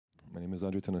name is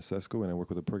Andrei Tănăsescu, and I work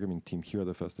with the programming team here at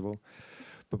the festival.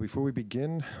 But before we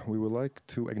begin, we would like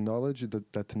to acknowledge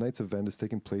that tonight's event is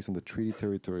taking place in the treaty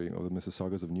territory of the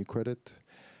Mississaugas of New Credit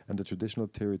and the traditional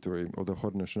territory of the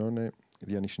Haudenosaunee,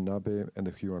 the Anishinaabe, and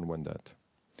the Huron-Wendat.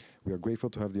 We are grateful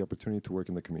to have the opportunity to work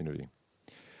in the community.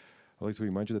 I'd like to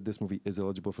remind you that this movie is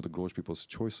eligible for the Gaulish People's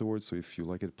Choice Award, so if you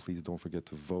like it, please don't forget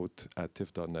to vote at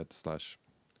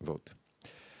tiff.net/vote.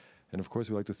 And of course,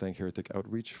 we'd like to thank Heretic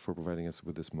Outreach for providing us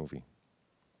with this movie.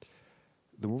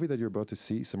 The movie that you're about to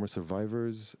see, Summer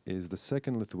Survivors, is the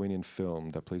second Lithuanian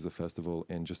film that plays the festival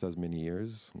in just as many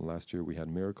years. Last year we had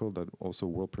Miracle that also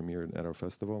world premiered at our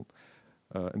festival.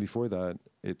 And before that,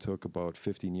 it took about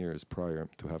 15 years prior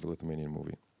to have a Lithuanian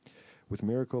movie. With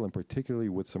Miracle, and particularly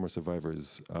with Summer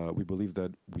Survivors, we believe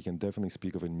that we can definitely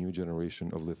speak of a new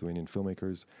generation of Lithuanian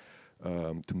filmmakers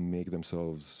to make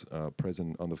themselves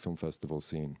present on the film festival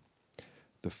scene.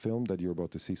 The film that you're about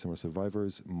to see, Summer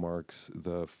Survivors, marks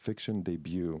the fiction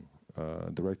debut,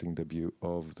 directing debut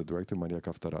of the director Marija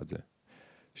Kavtaradze.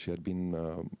 She had been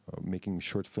making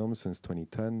short films since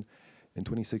 2010. In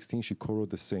 2016, she co-wrote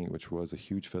The Saint, which was a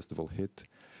huge festival hit.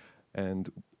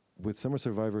 And with Summer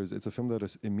Survivors, it's a film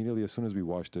that immediately, as soon as we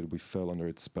watched it, we fell under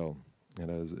its spell. It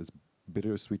has its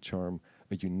bittersweet charm,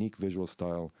 a unique visual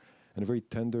style, and a very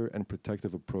tender and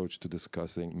protective approach to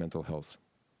discussing mental health.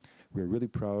 We are really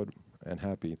proud and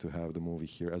happy to have the movie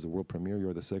here as a world premiere.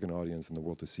 You're the second audience in the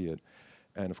world to see it.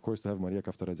 And of course, to have Marija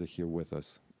Kavtaradze here with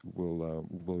us. We'll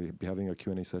be having a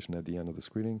Q&A session at the end of the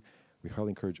screening. We highly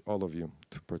encourage all of you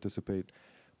to participate.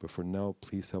 But for now,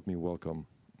 please help me welcome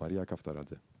Marija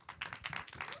Kavtaradze.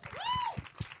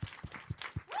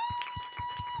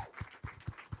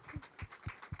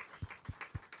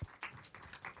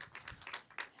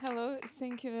 Hello,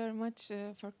 thank you very much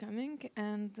for coming.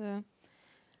 And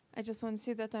I just want to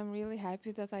say that I'm really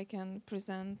happy that I can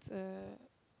present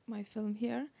my film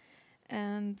here,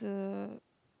 and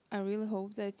I really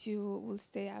hope that you will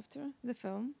stay after the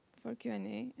film for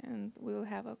Q&A, and we will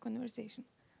have a conversation.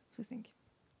 So thank you.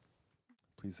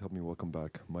 Please help me welcome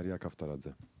back Marija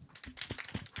Kavtaradze.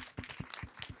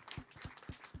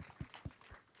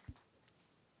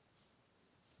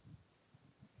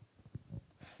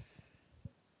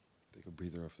 Take a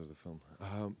breather after the film.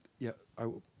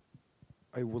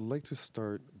 I would like to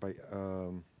start by,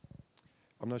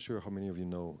 I'm not sure how many of you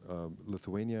know,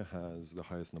 Lithuania has the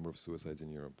highest number of suicides in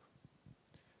Europe.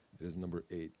 It is number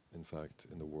 8, in fact,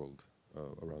 in the world,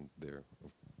 around there.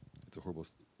 It's a horrible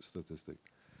statistic.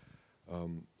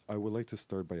 I would like to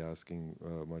start by asking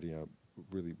Marija,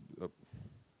 really,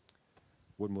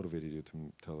 what motivated you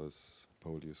to tell us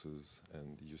Paulius's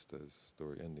and Juste's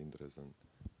story and Indre's?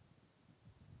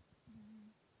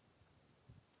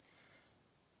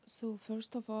 So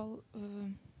first of all,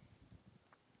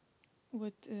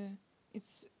 what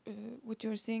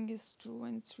you're saying is true,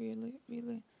 and it's really,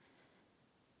 really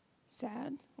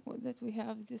sad that we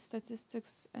have these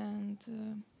statistics.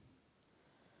 And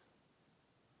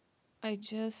I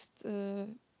just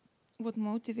what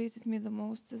motivated me the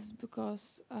most is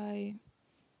because I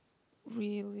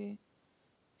really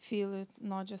feel it,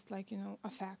 not just like a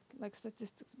fact like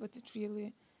statistics, but it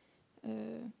really.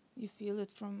 You feel it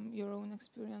from your own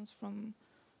experience, from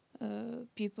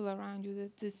people around you,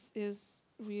 that this is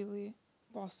really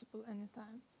possible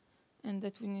anytime, and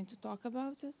that we need to talk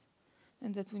about it,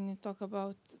 and that we need to talk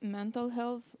about mental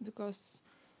health, because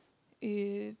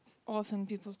often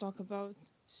people talk about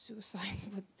suicides,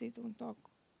 but they don't talk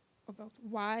about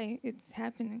why it's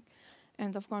happening.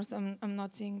 And of course, I'm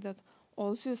not saying that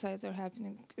all suicides are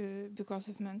happening because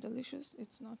of mental issues.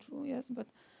 It's not true, yes, but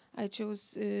I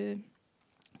chose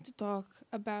to talk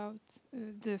about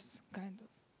this kind of.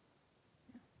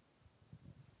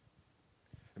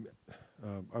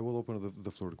 I will open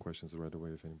the floor to questions right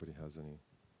away if anybody has any.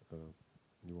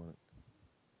 You want it?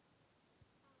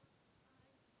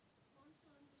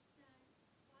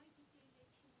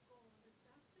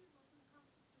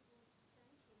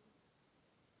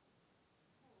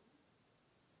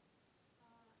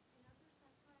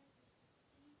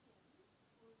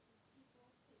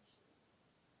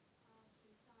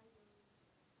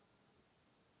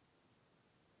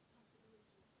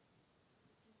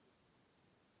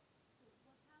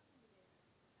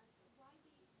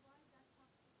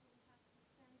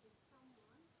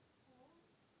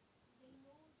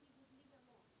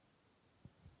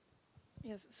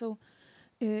 Yes, so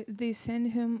they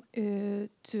sent him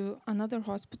to another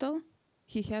hospital.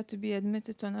 He had to be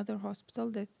admitted to another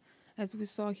hospital that, as we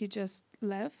saw, he just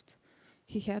left.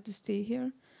 He had to stay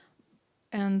here.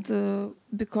 And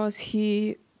because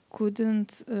he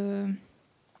couldn't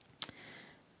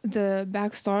the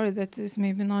backstory that is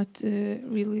maybe not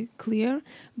really clear,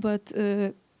 but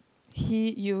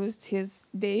he used his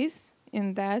days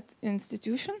in that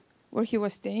institution where he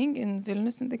was staying in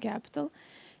Vilnius, in the capital,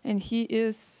 and he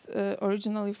is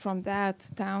originally from that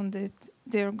town that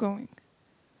they're going.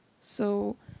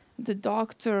 So the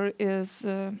doctor is,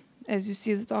 as you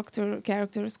see, the doctor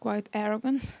character is quite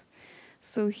arrogant.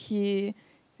 So he,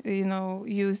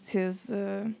 used his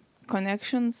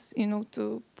connections,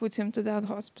 to put him to that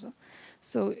hospital.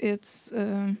 So it's,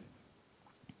 I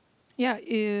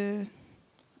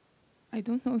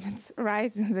don't know if it's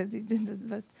right that they did it,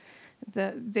 but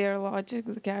their logic,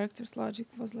 the character's logic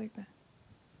was like that.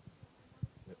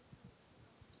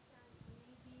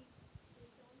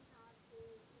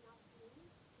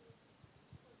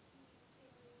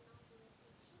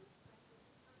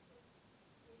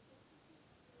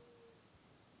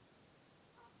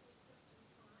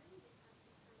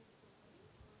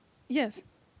 Yes,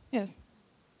 yes.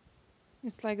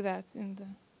 It's like that in the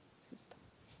system.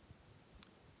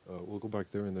 We'll go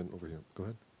back there and then over here. Go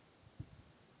ahead.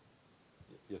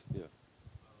 Yes, yeah.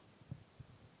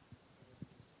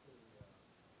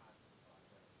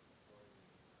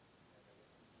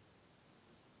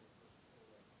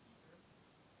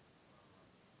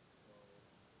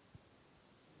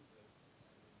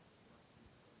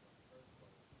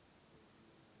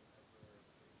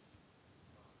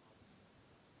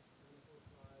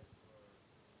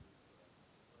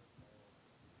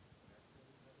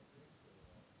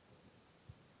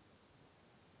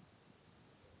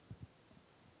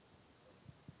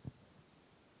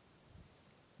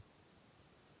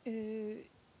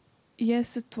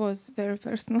 Yes, it was very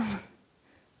personal. Go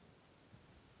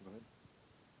ahead.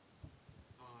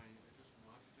 I just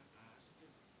wanted to ask if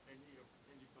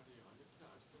anybody on the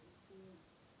casting who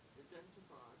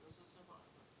identified as a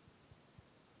survivor.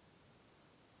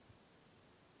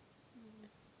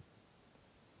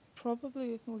 Probably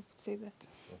we could say that.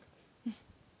 Okay.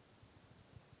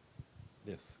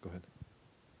 Yes, go ahead.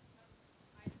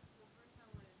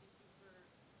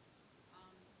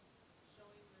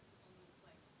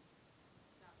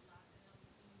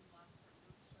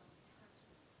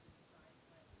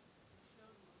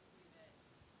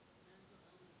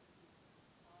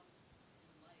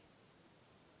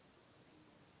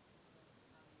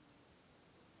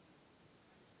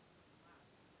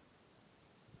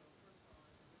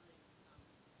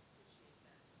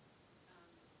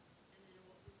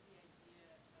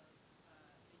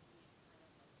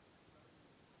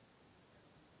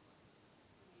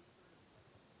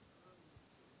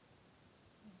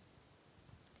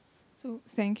 So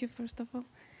thank you, first of all.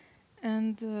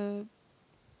 And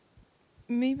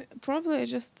probably I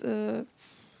just,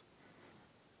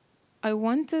 I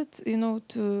wanted,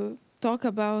 to talk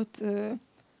about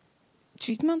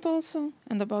treatment also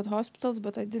and about hospitals,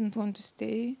 but I didn't want to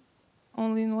stay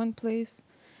only in one place.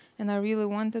 And I really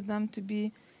wanted them to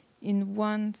be in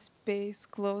one space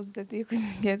close that they could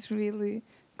get really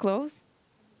close.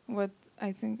 What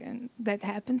I think, and that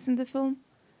happens in the film.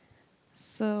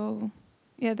 So,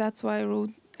 yeah, that's why I wrote.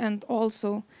 And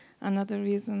also another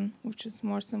reason, which is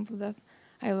more simple, that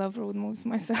I love road movies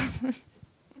myself.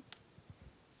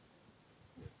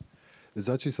 There's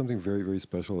actually something very, very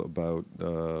special about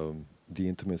the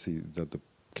intimacy that the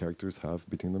characters have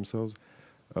between themselves.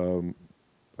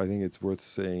 I think it's worth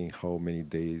saying how many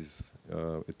days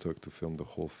it took to film the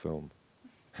whole film.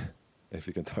 If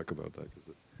you can talk about that.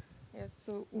 Yes,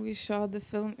 so we shot the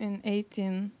film in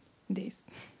 18 days.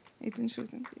 18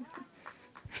 shooting days.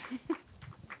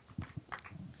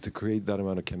 To create that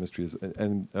amount of chemistry is,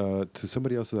 and to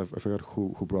somebody else, I forgot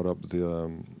who brought up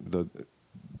the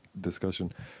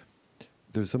discussion.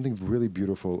 There's something really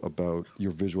beautiful about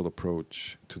your visual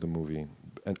approach to the movie,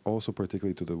 and also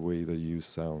particularly to the way that you use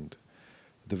sound.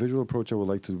 The visual approach, I would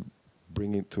like to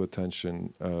bring into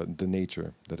attention the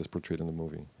nature that is portrayed in the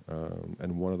movie.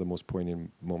 And one of the most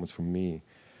poignant moments for me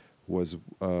was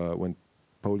when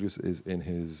Paulius is in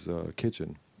his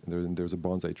kitchen, and there's a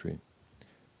bonsai tree.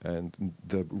 And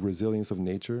the resilience of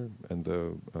nature and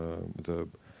the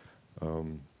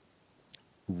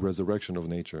resurrection of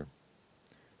nature,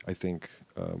 I think,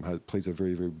 plays a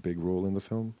very, very big role in the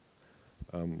film.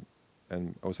 And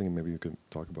I was thinking maybe you could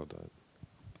talk about that.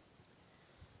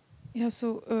 Yeah,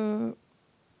 so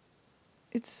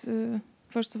it's,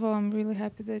 first of all, I'm really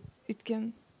happy that it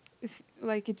can,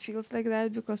 it feels like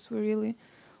that, because we really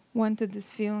wanted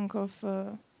this feeling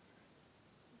of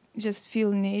just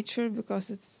feel nature, because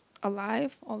it's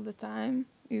alive all the time.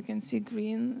 You can see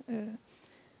green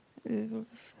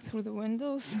through the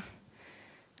windows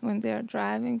when they are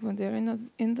driving, when they're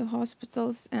in the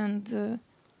hospitals. And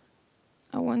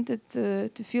I wanted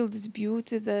to feel this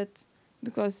beauty that,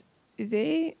 because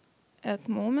they, at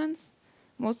moments,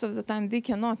 most of the time, they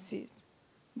cannot see it,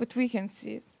 but we can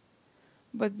see it.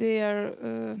 But they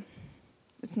are,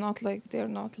 it's not like they're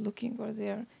not looking or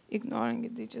they're ignoring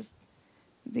it.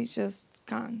 They just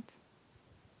can't.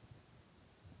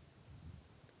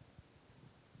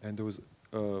 And there was,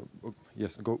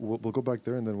 yes, we'll go back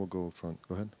there and then we'll go up front.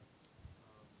 Go ahead.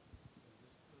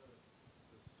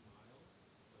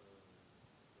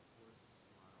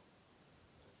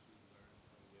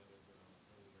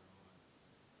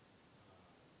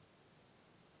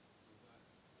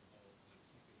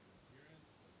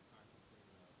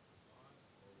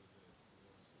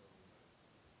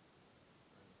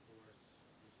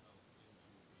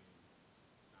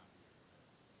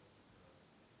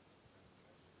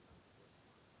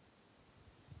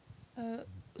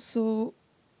 So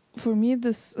for me,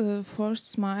 this forced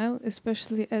smile,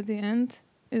 especially at the end,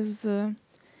 is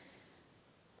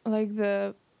like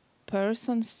the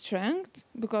person's strength,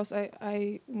 because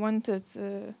I wanted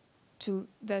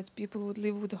that people would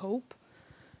live with hope.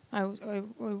 I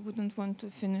wouldn't want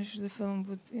to finish the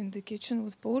film in the kitchen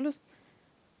with Paulus.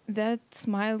 That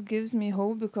smile gives me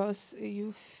hope, because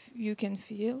you can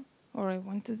feel, or I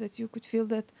wanted that you could feel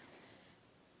that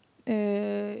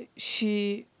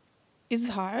it's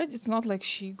hard. It's not like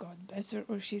she got better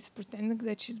or she's pretending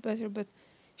that she's better, but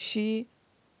she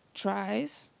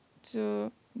tries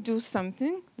to do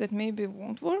something that maybe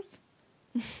won't work.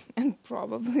 And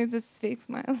probably this fake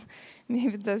smile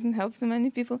maybe doesn't help too many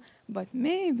people, but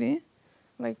maybe,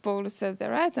 like Paulus said,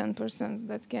 there are 10%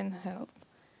 that can help.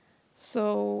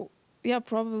 So yeah,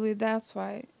 probably that's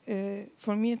why.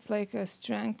 For me, it's like a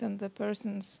strength and the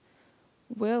person's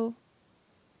will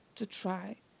to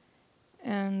try.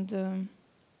 And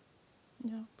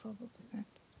yeah, probably that.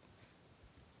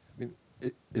 I mean,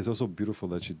 it's also beautiful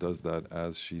that she does that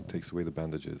as she takes away the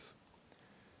bandages,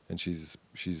 and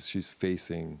she's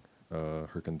facing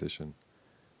her condition,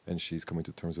 and she's coming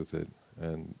to terms with it.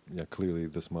 And yeah, clearly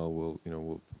the smile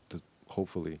will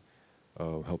hopefully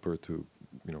help her to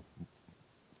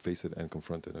face it and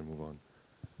confront it and move on.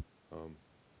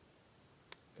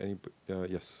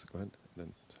 Yes, go ahead.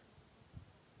 Then.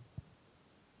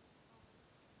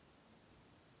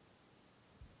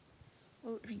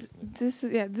 Well, this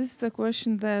is a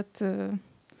question that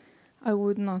I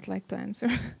would not like to answer.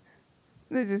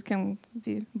 That it can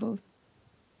be both.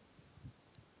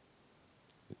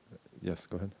 Yes,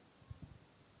 go ahead.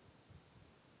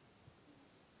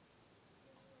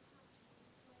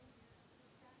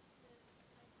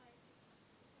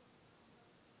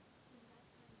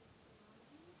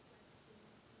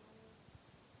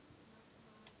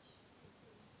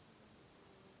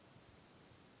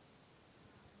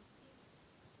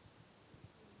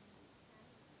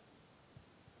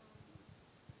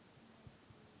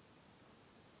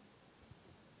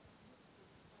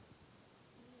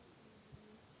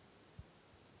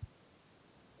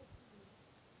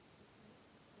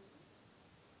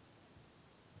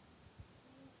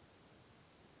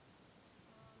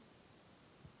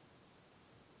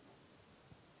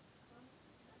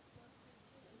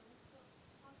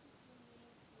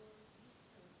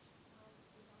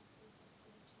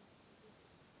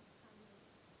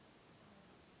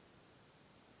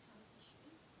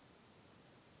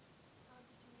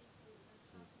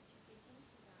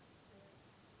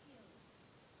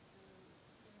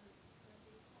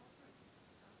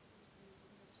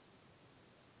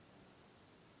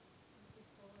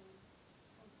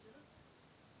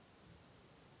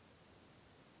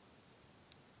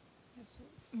 So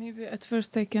maybe at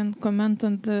first I can comment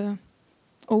on the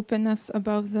openness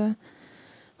about the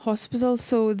hospital.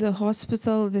 So the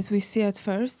hospital that we see at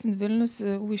first in Vilnius,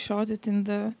 we shot it in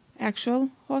the actual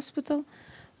hospital,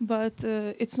 but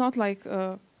it's not like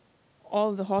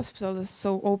all the hospital is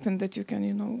so open that you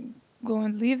can, go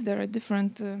and leave. There are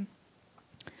different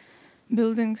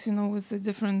buildings, with the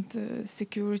different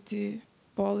security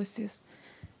policies.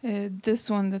 This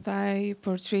one that I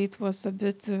portrayed was a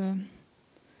bit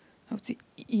I would say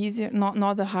easier,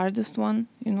 not the hardest one,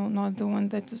 not the one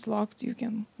that is locked. You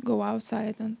can go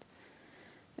outside and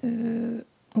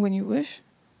when you wish.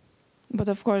 But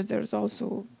of course, there's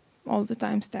also all the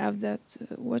time staff that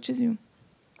watches you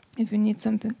if you need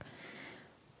something.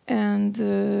 And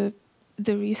the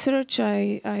research,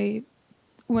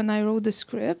 when I wrote the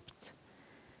script,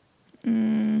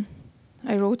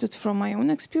 I wrote it from my own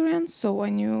experience, so I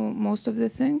knew most of the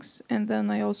things. And then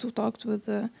I also talked with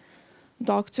the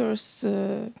doctors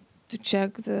to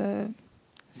check the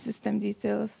system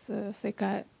details,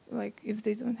 like if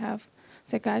they don't have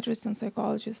psychiatrists and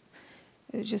psychologists,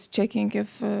 just checking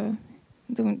if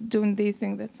don't they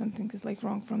think that something is like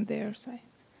wrong from their side?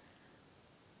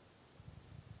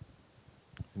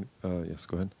 Yes,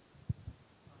 go ahead.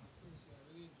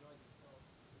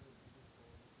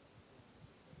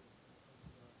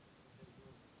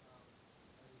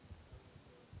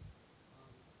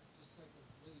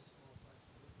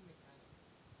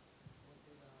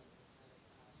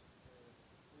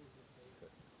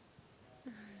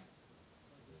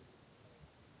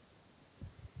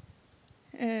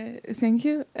 Thank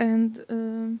you. And I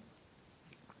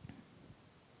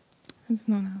don't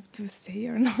know how to say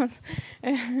or not.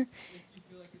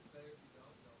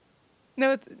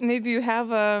 No, maybe you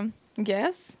have a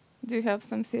guess. Do you have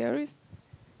some theories?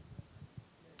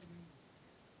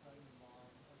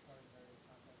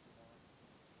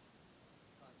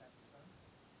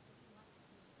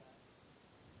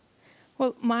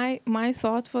 Well, my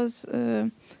thought was,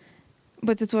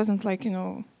 but it wasn't like, you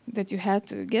know, that you had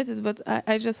to get it. But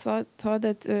I just thought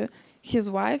that his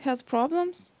wife has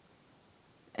problems,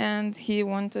 and he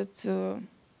wanted to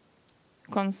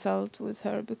consult with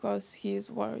her because he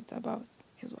is worried about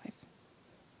his wife.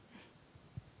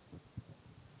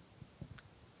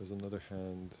 There's another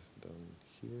hand down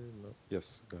here. No.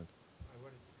 Yes, go ahead. I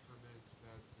wanted to comment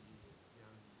about the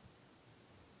young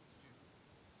student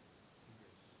who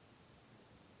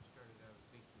started out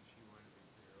thinking she wanted to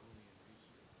career only in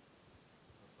research,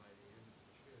 but by the end of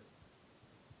the trip,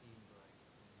 it seemed like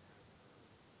she had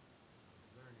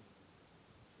learning to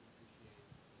appreciate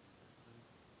the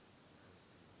clinical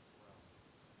medicine as well,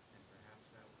 and perhaps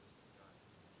that was the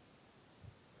doctor's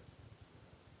plan.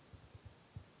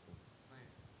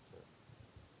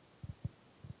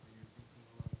 Are you thinking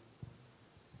along those lines?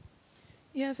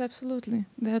 Yes, absolutely.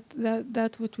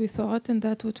 That's what we thought, and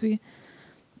that's what we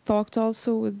talked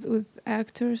also with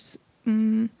actors.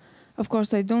 Of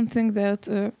course, I don't think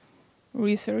that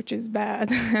research is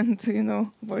bad, and you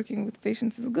know, working with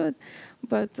patients is good,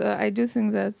 but I do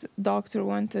think that doctor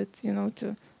wanted, you know,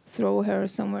 to throw her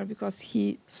somewhere because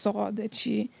he saw that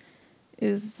she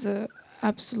is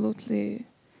absolutely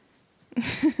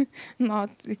not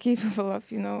capable of,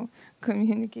 you know,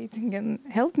 communicating and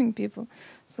helping people.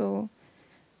 So,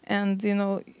 and you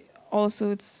know,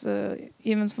 also it's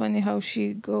even funny how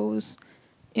she goes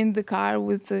in the car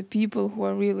with the people who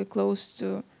are really close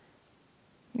to,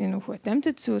 you know, who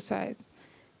attempted suicide,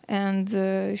 and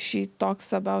she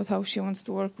talks about how she wants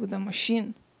to work with a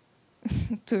machine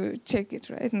to check it,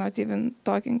 right? Not even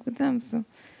talking with them. So,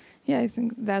 yeah, I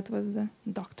think that was the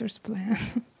doctor's plan.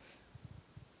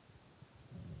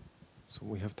 So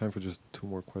we have time for just 2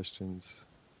 more questions.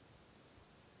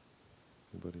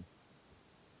 Anybody?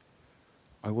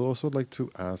 I would also like to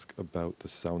ask about the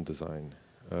sound design.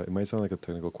 It might sound like a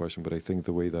technical question, but I think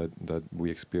the way that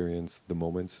we experience the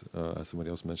moments, as somebody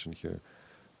else mentioned here,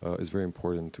 is very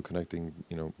important to connecting,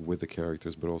 you know, with the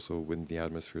characters, but also with the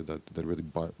atmosphere that really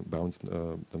bounds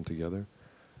them together.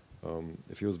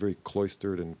 It feels very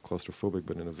cloistered and claustrophobic,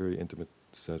 but in a very intimate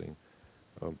setting.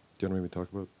 Do you want to maybe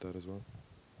talk about that as well?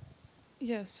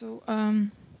 Yeah, so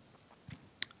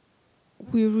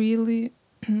we really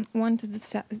wanted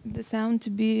the sound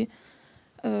to be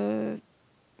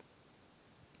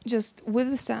just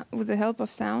with the help of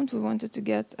sound. We wanted to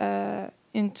get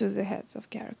into the heads of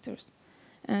characters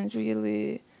and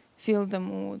really feel the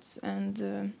moods.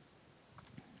 And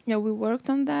yeah, we worked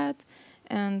on that,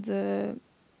 and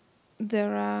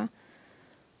there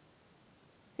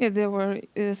were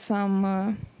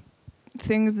some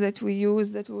things that we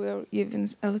used that we were even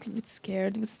a little bit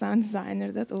scared with sound designer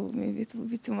that, oh, maybe it will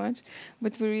be too much.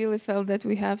 But we really felt that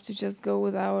we have to just go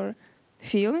with our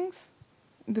feelings,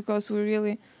 because we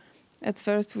really, at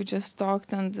first we just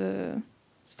talked and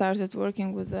started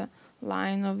working with the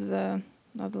line of the,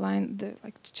 not line, the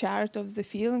like chart of the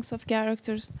feelings of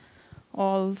characters,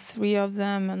 all 3 of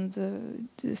them, and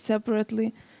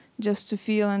separately, just to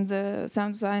feel. And the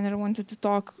sound designer wanted to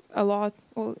talk a lot.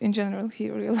 Well, in general, he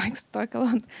really likes to talk a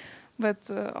lot, but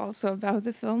also about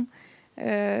the film.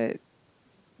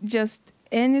 Just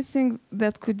anything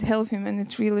that could help him, and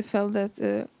it really felt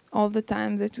that all the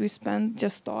time that we spent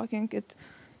just talking, it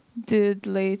did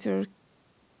later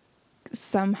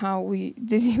somehow we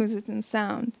did use it in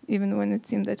sound, even when it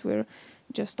seemed that we're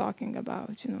just talking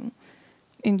about, you know,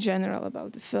 in general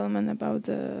about the film and about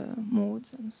the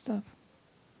moods and stuff.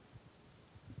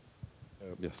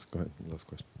 Yes, go ahead. Last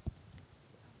question.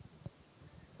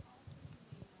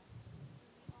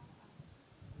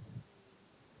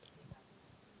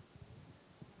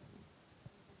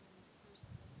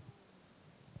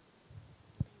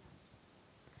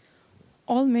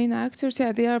 All main actors,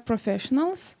 yeah, they are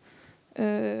professionals.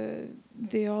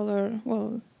 They all are,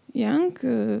 well, young,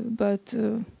 but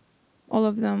all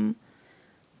of them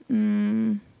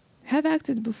have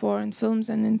acted before in films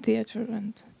and in theater,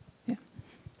 and yeah.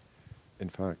 In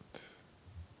fact,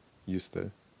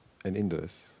 Juste and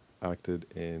Indres acted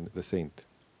in The Saint,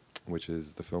 which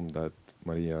is the film that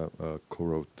Marija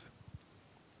co-wrote.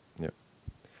 Yeah.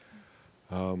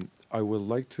 I would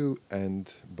like to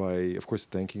end by, of course,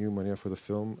 thanking you, Marija, for the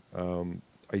film.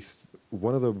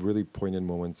 One of the really poignant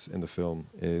moments in the film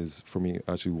is, for me,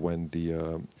 actually when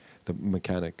the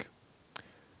mechanic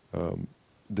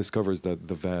discovers that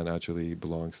the van actually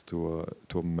belongs to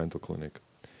a mental clinic.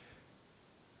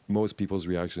 Most people's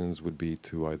reactions would be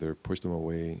to either push them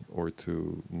away or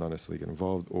to not necessarily get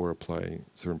involved or apply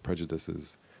certain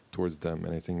prejudices towards them.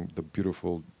 And I think the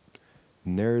beautiful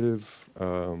narrative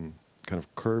kind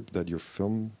of curb that your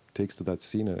film takes to that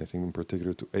scene, and I think in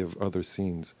particular to other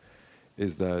scenes,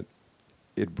 is that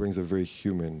it brings a very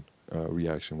human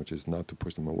reaction, which is not to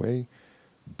push them away,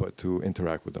 but to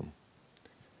interact with them.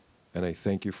 And I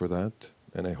thank you for that,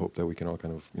 and I hope that we can all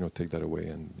kind of, take that away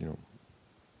and,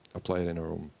 apply it in our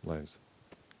own lives.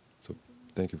 So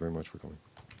thank you very much for coming.